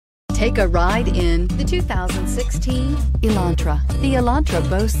Take a ride in the 2016 Elantra. The Elantra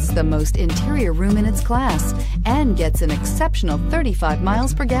boasts the most interior room in its class and gets an exceptional 35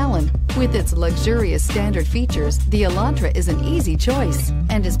 miles per gallon. With its luxurious standard features, the Elantra is an easy choice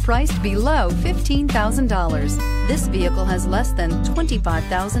and is priced below $15,000. This vehicle has less than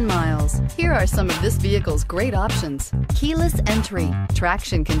 25,000 miles. Here are some of this vehicle's great options: keyless entry,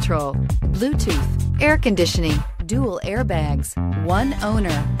 traction control, Bluetooth, air conditioning, dual airbags, one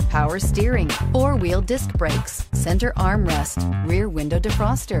owner, power steering, four-wheel disc brakes, center armrest, rear window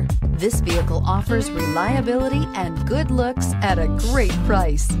defroster. This vehicle offers reliability and good looks at a great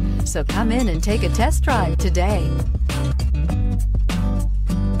price. So come in and take a test drive today.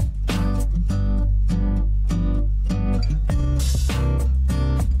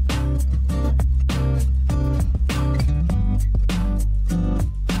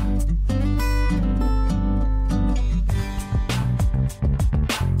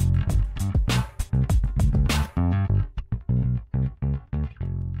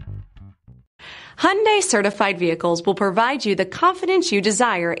 Hyundai certified vehicles will provide you the confidence you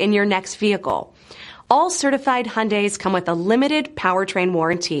desire in your next vehicle. All certified Hyundais come with a limited powertrain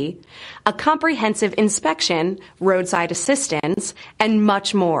warranty, a comprehensive inspection, roadside assistance, and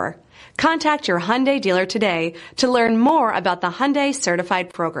much more. Contact your Hyundai dealer today to learn more about the Hyundai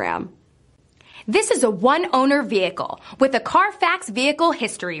certified program. This is a one-owner vehicle with a CARFAX Vehicle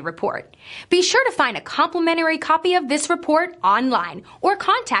History Report. Be sure to find a complimentary copy of this report online or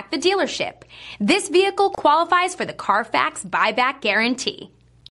contact the dealership. This vehicle qualifies for the CARFAX Buyback Guarantee.